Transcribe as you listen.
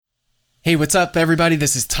Hey, what's up, everybody?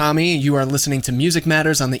 This is Tommy. You are listening to Music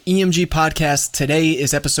Matters on the EMG podcast. Today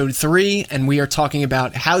is episode 3, and we are talking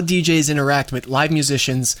about how DJs interact with live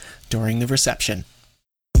musicians during the reception.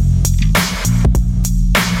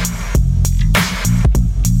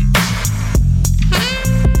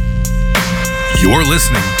 You're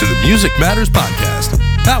listening to the Music Matters podcast,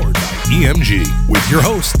 powered by EMG, with your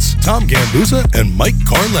hosts, Tom Gambuzza and Mike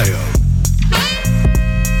Carleo.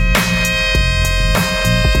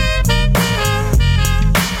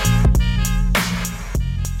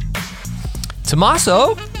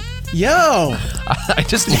 Tommaso? Yo! I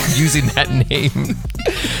just love using that name.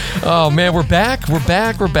 Oh, man, we're back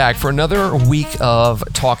for another week of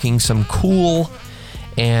talking some cool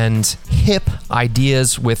and hip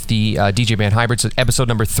ideas with the DJ Band Hybrids, episode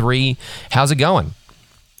number 3. How's it going?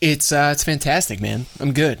 It's fantastic, man.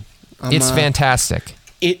 I'm good. It's fantastic.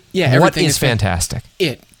 What is fantastic?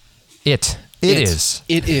 It is.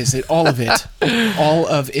 All of it. All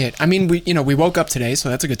of it. I mean, we woke up today, so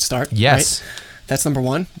that's a good start. Yes. Right? That's number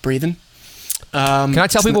 1, breathing. Can I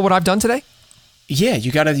tell people what I've done today? Yeah,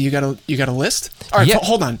 you got a list? All right,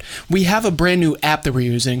 hold on. We have a brand new app that we're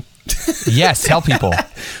using. Yes, tell people.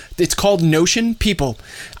 It's called Notion. People,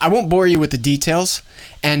 I won't bore you with the details.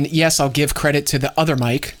 And yes, I'll give credit to the other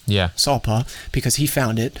Mike, Salpa, because he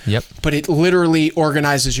found it. Yep. But it literally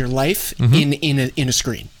organizes your life in a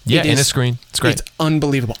screen. Yeah, in a screen. It's great. It's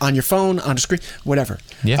unbelievable. On your phone, on a screen, whatever.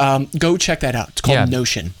 Yeah. Go check that out. It's called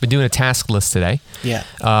Notion. Been doing a task list today.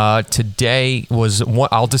 Yeah. Today was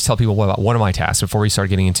I'll just tell people about one of my tasks before we start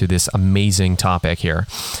getting into this amazing topic here.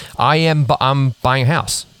 I'm buying a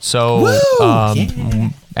house. So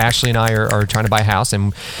Ashley and I are trying to buy a house,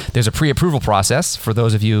 and there's a pre-approval process for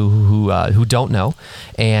those of you who don't know,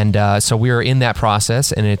 and so we're in that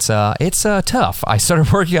process, and it's tough. I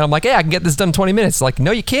started working on it. I'm like, hey, I can get this done in 20 minutes. Like,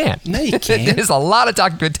 no, you can't. No, you can't. There's a lot of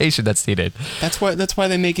documentation that's needed. That's why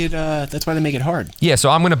they make it. That's why they make it hard. Yeah, so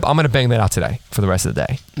I'm gonna bang that out today for the rest of the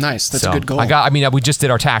day. Nice. That's a good goal. We just did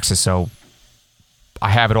our taxes, so I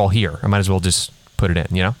have it all here. I might as well just put it in.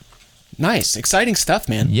 You know. Nice. Exciting stuff,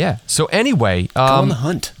 man. Yeah. So anyway, go on the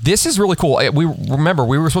hunt. This is really cool. We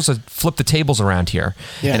were supposed to flip the tables around here.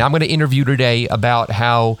 Yeah. And I'm going to interview today about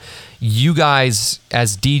how you guys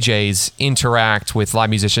as DJs interact with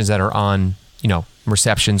live musicians that are on,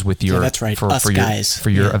 receptions with your that's right. for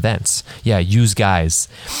your events. Yeah, use guys.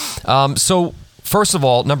 So first of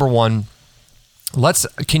all, number one,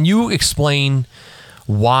 can you explain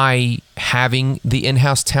why having the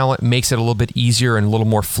in-house talent makes it a little bit easier and a little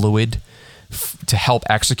more fluid to help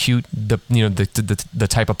execute the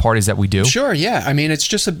type of parties that we do? Sure, yeah. I mean, it's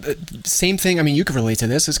just a same thing. I mean, you could relate to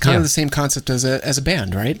this. It's kind of the same concept as a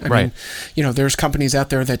band, right? I mean, there's companies out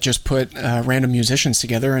there that just put random musicians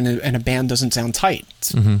together, and a band doesn't sound tight.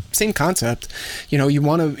 Same concept. You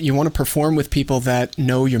want to perform with people that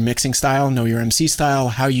know your mixing style, know your MC style,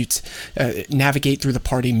 how you navigate through the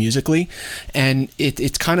party musically, and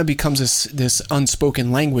it kind of becomes this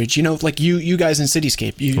unspoken language. Like you guys in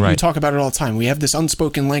Cityscape, you talk about it all the time. We have this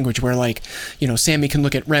unspoken language where, Sammy can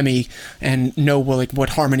look at Remy and know what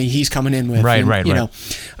harmony he's coming in with. Right.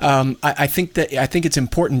 I think it's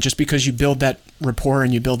important just because you build that rapport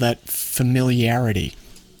and you build that familiarity.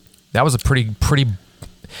 That was a pretty.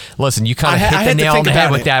 Listen, you kind of hit the nail on the head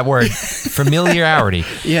with that word, familiarity.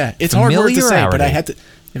 Yeah, it's a hard word to say, but I had to.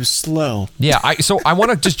 It was slow. Yeah, so I want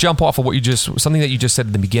to just jump off of something that you just said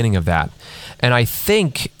at the beginning of that, and I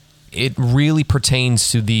think it really pertains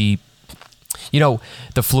to the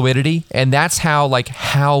fluidity, and that's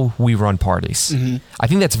how we run parties. I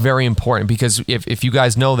think that's very important because if you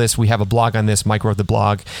guys know this, we have a blog on this. Mike wrote the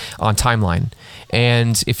blog on Timeline,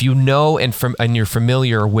 and if you know and you're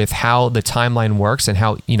familiar with how the Timeline works and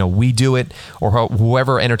how we do it, or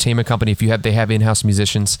whoever entertainment company, if they have in-house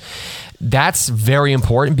musicians, that's very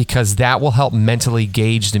important because that will help mentally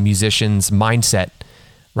gauge the musician's mindset,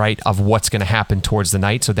 right, of what's going to happen towards the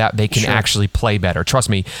night so that they can actually play better. Trust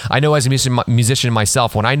me, I know as a musician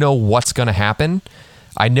myself, when I know what's going to happen,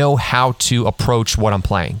 I know how to approach what I'm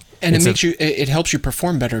playing. And it helps you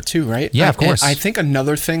perform better too, right? Yeah, of course. I think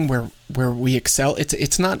another thing where we excel,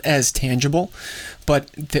 it's not as tangible, but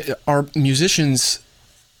our musicians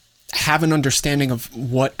have an understanding of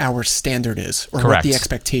what our standard is or what the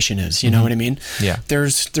expectation is. You know what I mean? Yeah.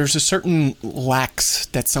 There's a certain lax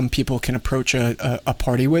that some people can approach a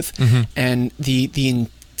party with, and the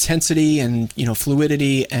intensity and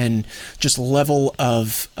fluidity and just level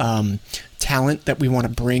of talent that we want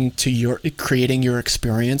to bring to creating your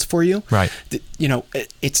experience for you. Right. You know,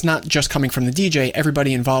 it's not just coming from the DJ.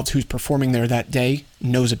 Everybody involved who's performing there that day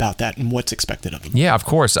knows about that and what's expected of them. Yeah, of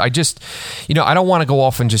course. I just, you know, I don't want to go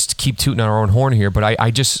off and just keep tooting on our own horn here, but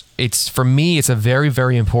I just, it's, for me, it's a very,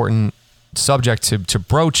 very important subject to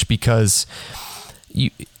broach, because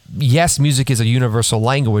yes, music is a universal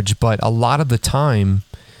language, but a lot of the time,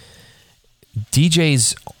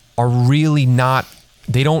 DJs are really not,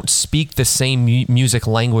 they don't speak the same music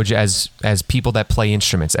language as people that play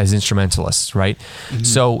instruments, as instrumentalists, right? Mm-hmm.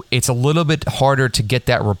 So it's a little bit harder to get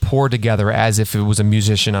that rapport together as if it was a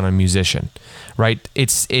musician on a musician, right?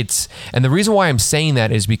 It's and the reason why I'm saying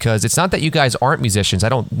that is because it's not that you guys aren't musicians.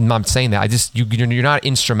 I'm not saying that. You're not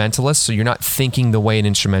instrumentalists, so you're not thinking the way an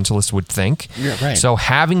instrumentalist would think. Yeah, right. So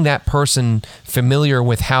having that person familiar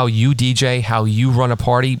with how you DJ, how you run a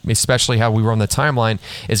party, especially how we run the timeline,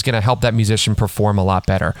 is going to help that musician perform a lot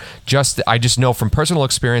better. I just know from personal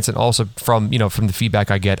experience, and also from the feedback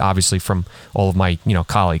I get, obviously, from all of my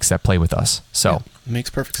colleagues that play with us. So yeah, makes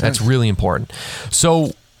perfect sense. That's really important.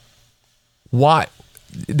 So why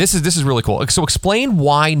this is really cool. So explain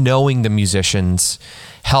why knowing the musicians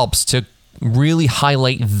helps to really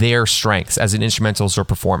highlight their strengths as an instrumentalist or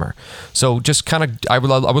performer. So just kind of, I would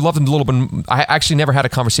love a little bit. I actually never had a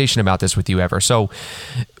conversation about this with you ever. So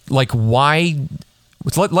like, why?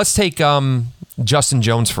 Let's take Justin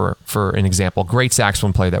Jones for an example. Great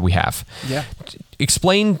saxophone player that we have. Yeah.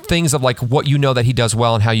 Explain things of like what you know that he does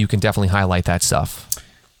well and how you can definitely highlight that stuff.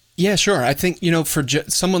 Yeah, sure. I think, for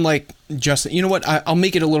someone like Justin, you know what? I'll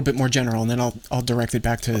make it a little bit more general, and then I'll direct it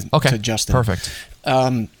back to Justin. Perfect.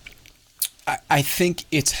 I think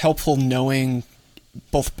it's helpful knowing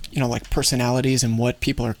both, like personalities and what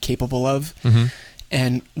people are capable of, mm-hmm.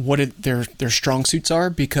 and what their strong suits are,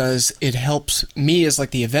 because it helps me as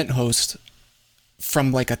like the event host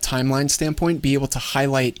from like a timeline standpoint be able to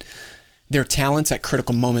highlight their talents at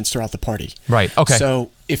critical moments throughout the party. Right. Okay.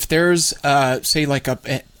 So if there's say like a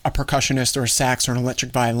percussionist or a sax or an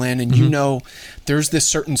electric violin, and mm-hmm. There's this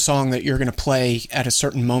certain song that you're going to play at a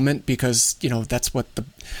certain moment because that's what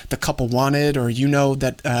the couple wanted, or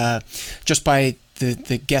that just by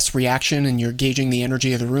the guest reaction, and you're gauging the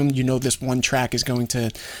energy of the room, this one track is going to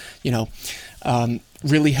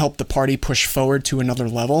really help the party push forward to another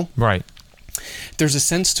level. Right. There's a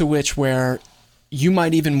sense to which where you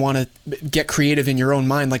might even want to get creative in your own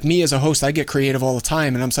mind. Like me as a host, I get creative all the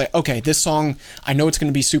time, and I'm saying, okay, this song, I know it's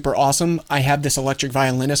going to be super awesome. I have this electric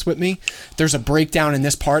violinist with me. There's a breakdown in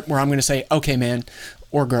this part where I'm going to say, okay, man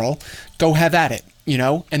or girl, go have at it,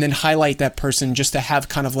 and then highlight that person just to have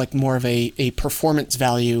kind of like more of a performance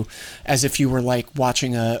value, as if you were like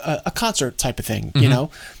watching a concert type of thing,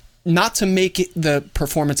 mm-hmm. Not to make it the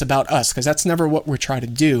performance about us, because that's never what we're trying to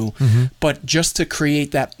do, mm-hmm. but just to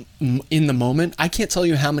create that in the moment. I can't tell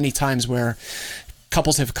you how many times where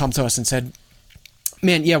couples have come to us and said,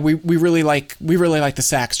 man, yeah, we really like the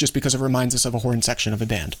sax just because it reminds us of a horn section of a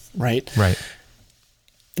band, right? Right.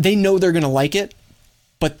 They know they're going to like it,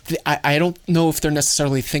 but I don't know if they're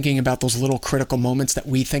necessarily thinking about those little critical moments that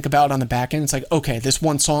we think about on the back end. It's like, okay, this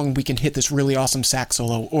one song, we can hit this really awesome sax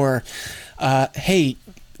solo, or hey,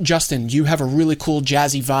 Justin, you have a really cool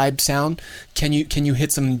jazzy vibe sound. Can you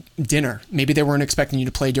hit some dinner? Maybe they weren't expecting you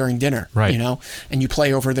to play during dinner, right? And you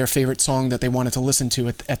play over their favorite song that they wanted to listen to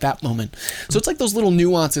at that moment. So it's like those little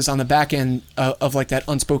nuances on the back end of like that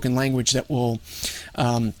unspoken language that will,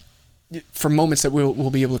 for moments that we'll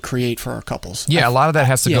be able to create for our couples. Yeah, a lot of that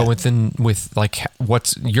has to go with like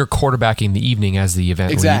what's you're quarterbacking the evening as the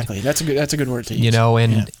event exactly. lead. That's a good word to use.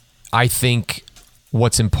 I think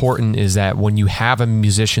what's important is that when you have a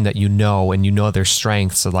musician that and their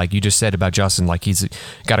strengths, so like you just said about Justin, like he's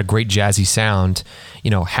got a great jazzy sound,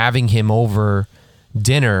 having him over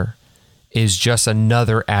dinner is just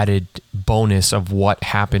another added bonus of what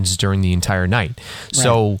happens during the entire night. Right.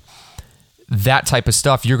 So that type of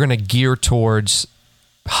stuff, you're going to gear towards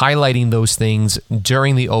highlighting those things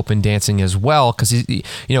during the open dancing as well, because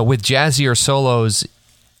with jazzier solos,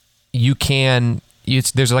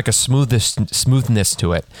 there's like a smoothness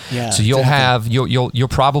to it. Yeah. So you'll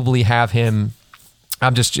probably have him.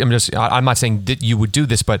 I'm not saying that you would do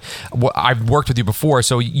this, but I've worked with you before,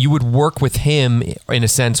 so you would work with him in a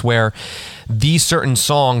sense where these certain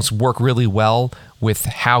songs work really well with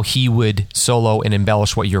how he would solo and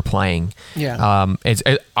embellish what you're playing. Yeah. It's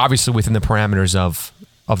obviously within the parameters of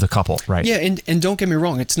the couple, right? Yeah, and don't get me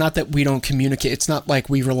wrong, it's not that we don't communicate. It's not like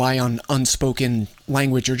we rely on unspoken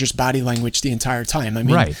language or just body language the entire time. I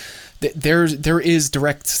mean, right. There is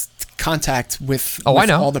direct contact with I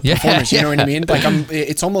know. all the performers. Yeah. You know what I mean? Like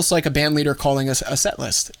it's almost like a band leader calling us a set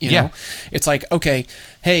list. Yeah. It's like, okay,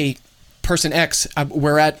 hey, person X,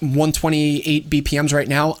 we're at 128 BPMs right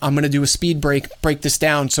now. I'm going to do a speed break this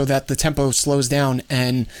down so that the tempo slows down,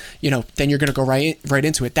 and then you're going to go right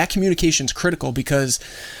into it. That communication is critical, because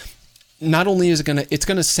not only is it's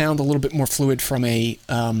going to sound a little bit more fluid from a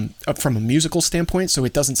musical standpoint, so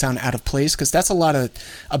it doesn't sound out of place, because that's a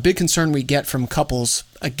big concern we get from couples.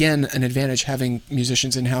 Again, an advantage having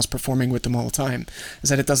musicians in-house performing with them all the time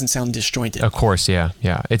is that it doesn't sound disjointed. Of course, yeah.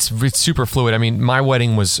 It's super fluid. I mean, my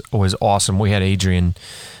wedding was awesome. We had Adrian,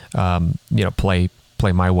 play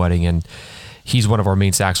my wedding, and he's one of our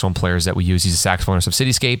main saxophone players that we use. He's a saxophonist of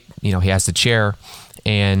Cityscape. He has the chair,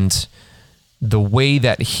 and the way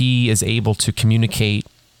that he is able to communicate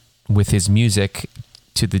with his music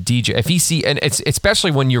to the DJ, if he see, and it's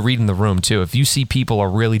especially when you're reading the room too, if you see people are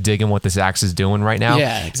really digging what the sax is doing right now,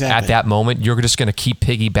 yeah, exactly. At that moment, you're just going to keep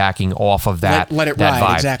piggybacking off of that. Let it that ride,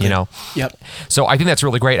 vibe, exactly. Yep. So I think that's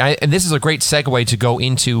really great, and this is a great segue to go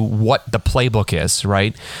into what the playbook is,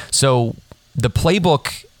 right? So the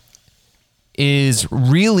playbook is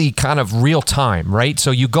really kind of real time, right?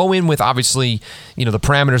 So you go in with obviously, the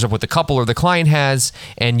parameters of what the couple or the client has,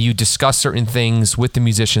 and you discuss certain things with the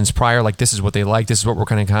musicians prior, like this is what they like, this is what we're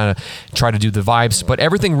going to kind of try to do the vibes, but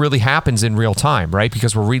everything really happens in real time, right?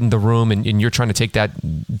 Because we're reading the room, and you're trying to take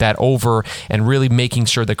that over and really making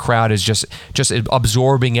sure the crowd is just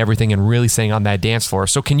absorbing everything and really staying on that dance floor.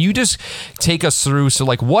 So can you just take us through, so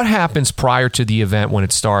like what happens prior to the event when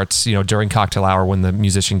it starts, during cocktail hour when the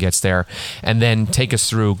musician gets there, and then take us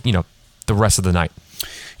through, the rest of the night.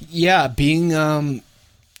 Yeah, playing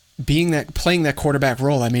that quarterback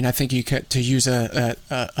role. I mean, I think you could, to use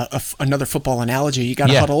another football analogy, you got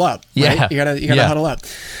to huddle up. Right? Yeah, you got to huddle up.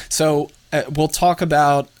 So we'll talk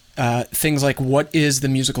about things like what is the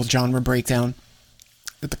musical genre breakdown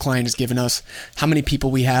that the client has given us, how many people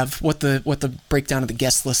we have, what the breakdown of the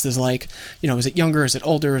guest list is like. Is it younger? Is it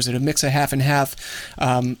older? Is it a mix of half and half?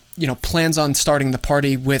 Plans on starting the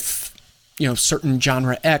party with certain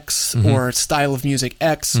genre X or style of music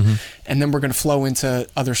X, and then we're going to flow into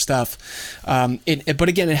other stuff. But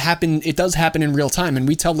again, it does happen in real time, and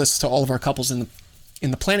we tell this to all of our couples in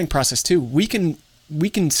the planning process too. We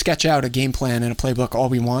can sketch out a game plan and a playbook all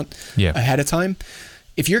we want ahead of time.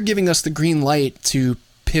 If you're giving us the green light to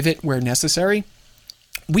pivot where necessary,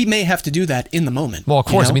 we may have to do that in the moment. Well, of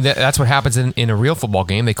course. I mean, that's what happens in a real football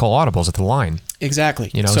game. They call audibles at the line. Exactly.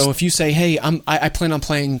 So if you say, hey, I plan on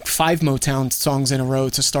playing 5 Motown songs in a row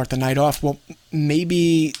to start the night off, well,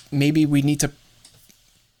 maybe we need to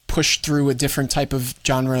push through a different type of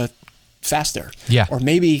genre faster. Yeah. Or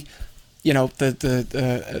maybe,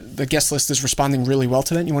 the guest list is responding really well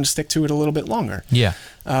to that, and you want to stick to it a little bit longer. Yeah.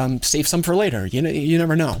 Save some for later. You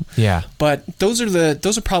never know. Yeah. But those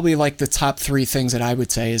are probably like the top 3 things that I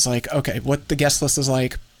would say is like, okay, what the guest list is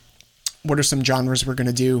like, what are some genres we're going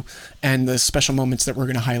to do, and the special moments that we're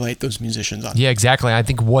going to highlight those musicians on. Yeah, exactly. I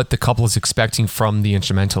think what the couple is expecting from the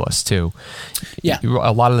instrumentalist too. Yeah.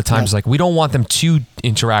 A lot of the times, like, we don't want them too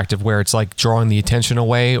interactive where it's like drawing the attention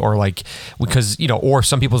away, or like, because, or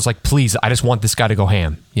some people's like, please, I just want this guy to go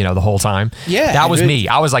ham, the whole time. Yeah. That was me.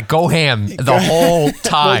 I was like, go ham the whole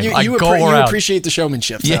time. Well, you appreciate the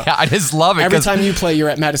showmanship. So. Yeah, I just love it. Every time you play, you're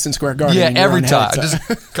at Madison Square Garden. Yeah, every time.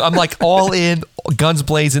 I'm like all in, guns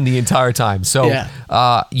blazing the entire time. So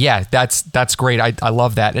that's great. I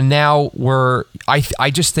love that. And now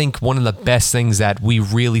I just think one of the best things that we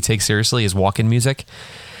really take seriously is walk-in music.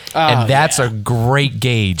 And that's a great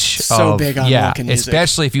gauge. So big on walk-in music.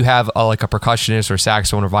 Especially if you have a percussionist or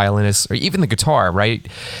saxophone or violinist or even the guitar, right?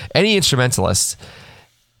 Any instrumentalist.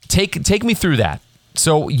 Take me through that.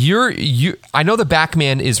 So I know the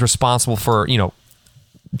backman is responsible for,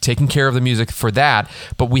 taking care of the music for that,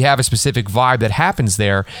 but we have a specific vibe that happens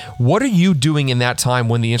there. What are you doing in that time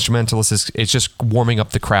when the instrumentalist is just warming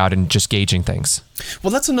up the crowd and just gauging things? Well,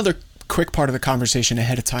 that's another quick part of the conversation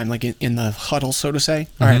ahead of time, like in the huddle, so to say.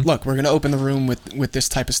 All right, look, we're going to open the room with this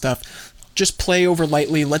type of stuff. Just play over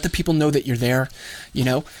lightly. Let the people know that you're there.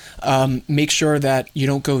 Make sure that you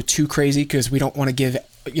don't go too crazy, because we don't want to give,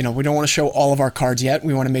 we don't want to show all of our cards yet.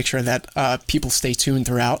 We want to make sure that people stay tuned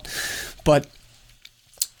throughout. But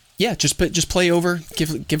yeah, just play over.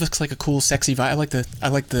 Give us like a cool, sexy vibe. I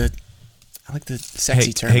like the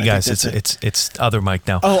sexy term. Hey guys, it's other Mike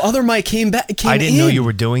now. Oh, other Mike came back. I didn't know you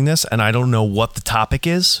were doing this, and I don't know what the topic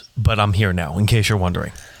is, but I'm here now. In case you're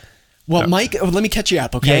wondering. Well, Mike, let me catch you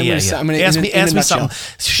up, okay? Yeah. I'm gonna ask me something.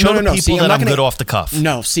 Show the people that I'm good off the cuff.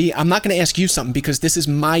 No, see, I'm not going to ask you something, because this is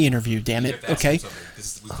my interview. Damn it. Okay.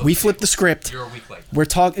 We flipped the script. You're a week late. We're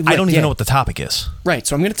talking. I don't even know what the topic is. Right.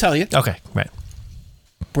 So I'm going to tell you. Okay. Right.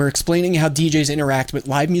 We're explaining how DJs interact with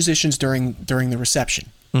live musicians during the reception.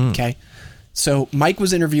 Okay. So Mike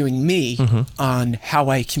was interviewing me on how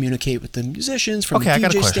I communicate with the musicians from a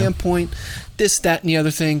DJ standpoint, this, that, and the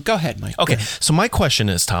other thing. Go ahead, Mike. Okay, so my question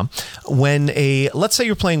is, Tom, let's say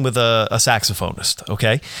you're playing with a saxophonist,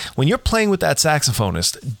 okay? When you're playing with that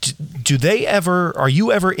saxophonist, are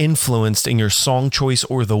you ever influenced in your song choice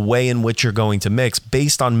or the way in which you're going to mix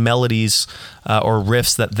based on melodies or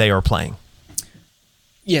riffs that they are playing?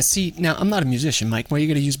 Yeah, see, now I'm not a musician, Mike. Why are you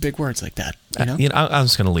going to use big words like that? I'm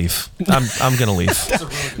just going to leave. I'm going to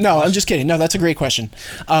leave. No, I'm just kidding. No, that's a great question.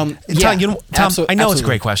 Tom, Tom, I know it's a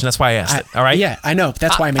great question. That's why I asked it. All right? Yeah, I know.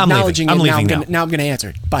 That's why I'm acknowledging it. Now I'm going to answer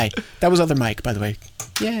it. Bye. That was other Mike, by the way.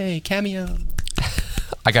 Yay, cameo.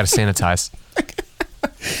 I got to sanitize.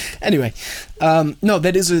 Anyway, no,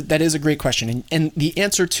 that is a great question, and the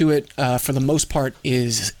answer to it, for the most part,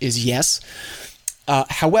 is yes.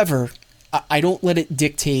 However, I don't let it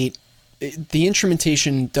dictate. The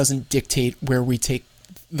instrumentation doesn't dictate where we take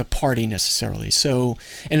the party necessarily. So,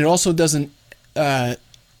 and it also doesn't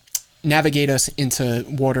navigate us into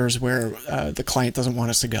waters where the client doesn't want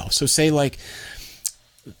us to go. So, say like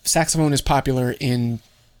saxophone is popular in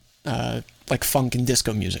like funk and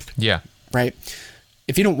disco music. Yeah. Right.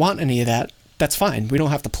 If you don't want any of that, that's fine. We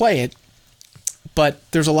don't have to play it. But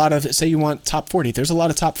there's a lot of, say you want top 40, there's a lot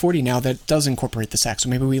of top 40 now that does incorporate the sax. So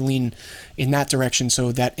maybe we lean in that direction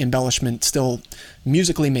so that embellishment still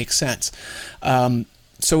musically makes sense.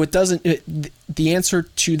 So it doesn't, the answer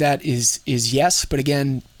to that is yes, but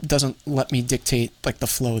again, doesn't let me dictate like the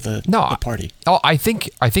flow of the party. I think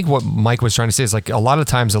what Mike was trying to say is like a lot of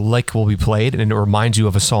times a lick will be played and it reminds you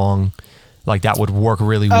of a song. Like that would work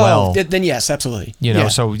really well. Then yes, absolutely.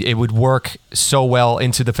 So it would work so well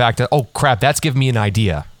into the fact that, oh crap, that's giving me an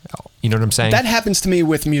idea. You know what I'm saying? That happens to me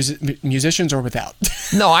with musicians or without.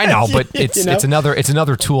 No, I know, but it's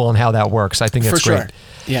another tool on how that works. I think that's great. For sure.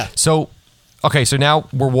 Yeah. So, okay, so now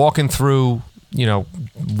we're walking through,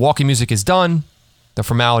 walking music is done. The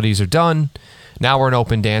formalities are done. Now we're in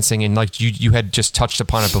open dancing, and like you had just touched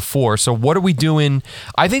upon it before. So what are we doing?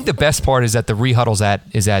 I think the best part is that the rehuddle's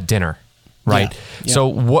is at dinner. Right. Yeah.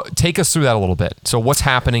 So take us through that a little bit. So what's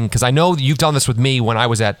happening? Because I know you've done this with me when I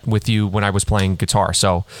was with you when I was playing guitar.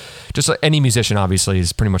 So just like any musician, obviously,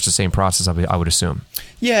 is pretty much the same process. I would assume.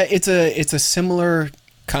 Yeah, it's a similar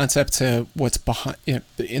concept to what's behind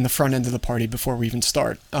in the front end of the party before we even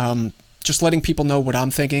start. Just letting people know what I'm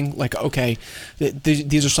thinking. Like, okay,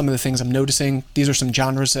 these are some of the things I'm noticing. These are some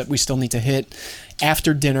genres that we still need to hit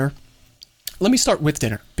after dinner. Let me start with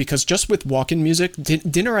dinner, because just with walk-in music,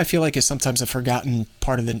 dinner I feel like is sometimes a forgotten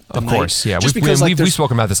part of the night. Of course, yeah. Just we've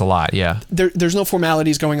spoken about this a lot, yeah. There's no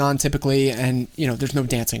formalities going on typically, and there's no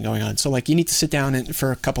dancing going on. So like you need to sit down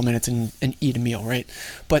for a couple minutes and eat a meal, right?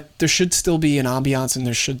 But there should still be an ambiance, and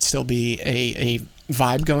there should still be a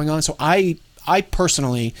vibe going on. So I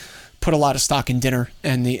personally put a lot of stock in dinner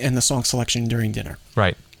and the song selection during dinner.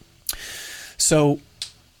 Right. So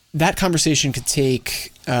that conversation could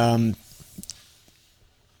take.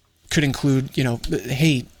 Could include,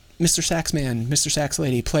 hey, Mr. Sax Man, Mr. Sax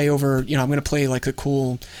Lady, play over, I'm going to play like a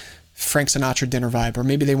cool Frank Sinatra dinner vibe, or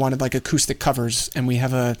maybe they wanted like acoustic covers and we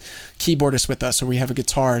have a keyboardist with us, or we have a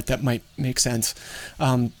guitar that might make sense.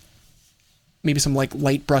 Maybe some like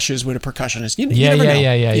light brushes with a percussionist. You never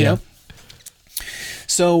know, you know?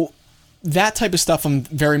 So that type of stuff I'm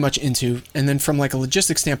very much into. And then from like a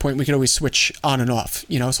logistics standpoint, we could always switch on and off,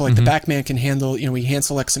 so like the back man can handle, we hand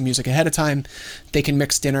select some music ahead of time. They can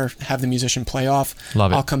mix dinner, have the musician play off.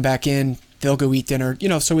 Love it. I'll come back in, they'll go eat dinner,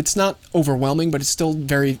 so it's not overwhelming, but it's still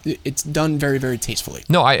it's done very, very tastefully.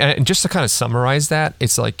 No, and just to kind of summarize that,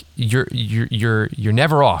 it's like you're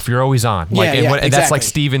never off. You're always on. Like, exactly. That's like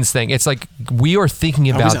Steven's thing. It's like we are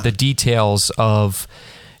thinking about the details of.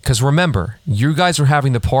 Because remember, you guys are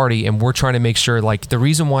having the party and we're trying to make sure, like, the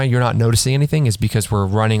reason why you're not noticing anything is because we're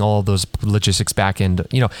running all of those logistics back end.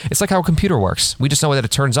 It's like how a computer works. We just know that it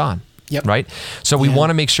turns on. Yep. Right? So we want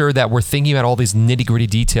to make sure that we're thinking about all these nitty gritty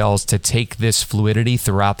details to take this fluidity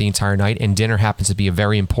throughout the entire night. And dinner happens to be a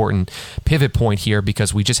very important pivot point here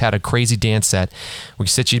because we just had a crazy dance set. We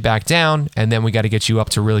sit you back down and then we got to get you up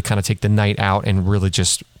to really kind of take the night out and really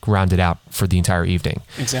just round it out for the entire evening.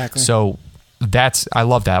 Exactly. So I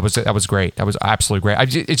love that. That was great. That was absolutely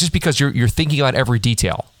great. It's just because you're thinking about every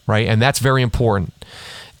detail, right? And that's very important.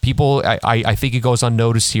 People, I think it goes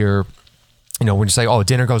unnoticed here. When you say, "Oh,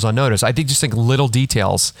 dinner goes unnoticed," I think just like little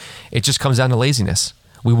details. It just comes down to laziness.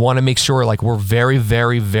 We want to make sure like we're very,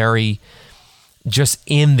 very, very just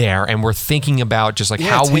in there, and we're thinking about just like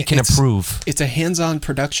how we can improve. It's a hands-on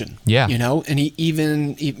production. Yeah. And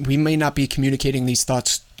we may not be communicating these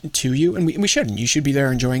thoughts to you, and we shouldn't. You should be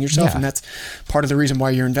there enjoying yourself, and that's part of the reason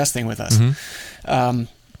why you're investing with us.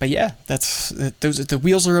 But yeah, the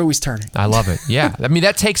wheels are always turning. I love it. Yeah. I mean,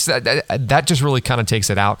 that just really kind of takes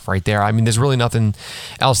it out right there. I mean, there's really nothing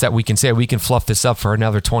else that we can say. We can fluff this up for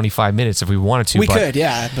another 25 minutes if we wanted to. We could,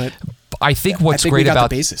 yeah, but I think what's great about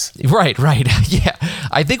the basis. Right. Yeah.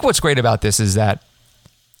 I think what's great about this is that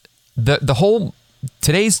the whole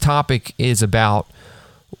today's topic is about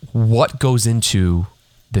what goes into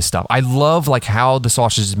this stuff. I love like how the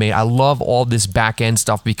sausage is made. I love all this back end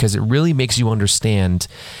stuff because it really makes you understand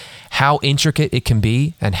how intricate it can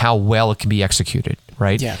be and how well it can be executed,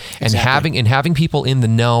 right? Yeah, exactly. And having people in the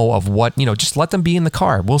know of what, just let them be in the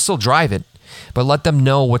car. We'll still drive it, but let them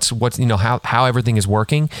know what's how everything is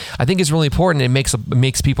working. I think is really important. It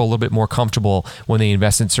makes people a little bit more comfortable when they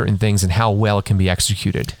invest in certain things and how well it can be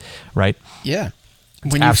executed, right? Yeah.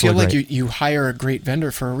 When you feel like you hire a great vendor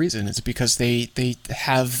for a reason, it's because they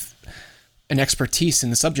have an expertise in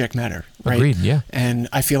the subject matter, right? Agreed, yeah. And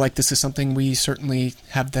I feel like this is something we certainly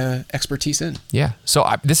have the expertise in. Yeah. So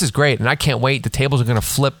this is great, and I can't wait. The tables are going to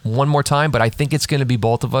flip one more time, but I think it's going to be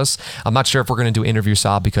both of us. I'm not sure if we're going to do interview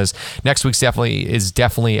style because next week's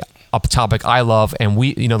definitely a topic I love, and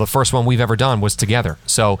we, the first one we've ever done was together.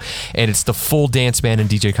 So, and it's the full dance band and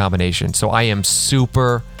DJ combination. So I am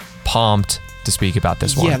super pumped to speak about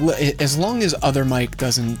this one. Yeah, as long as other Mike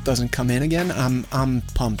doesn't come in again, I'm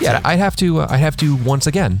pumped. Yeah, I'd have to once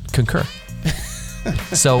again concur.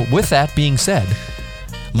 So with that being said,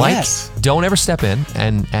 Mike, yes. Don't ever step in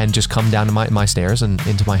and just come down to my stairs and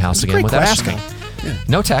into my house again without asking. Yeah.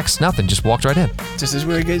 No text, nothing. Just walked right in. This is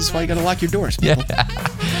why you got to lock your doors, people. Yeah.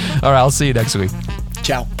 All right, I'll see you next week.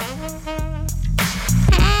 Ciao.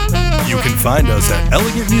 You can find us at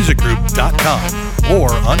elegantmusicgroup.com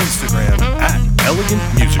or on Instagram at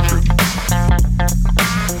elegantmusicgroup.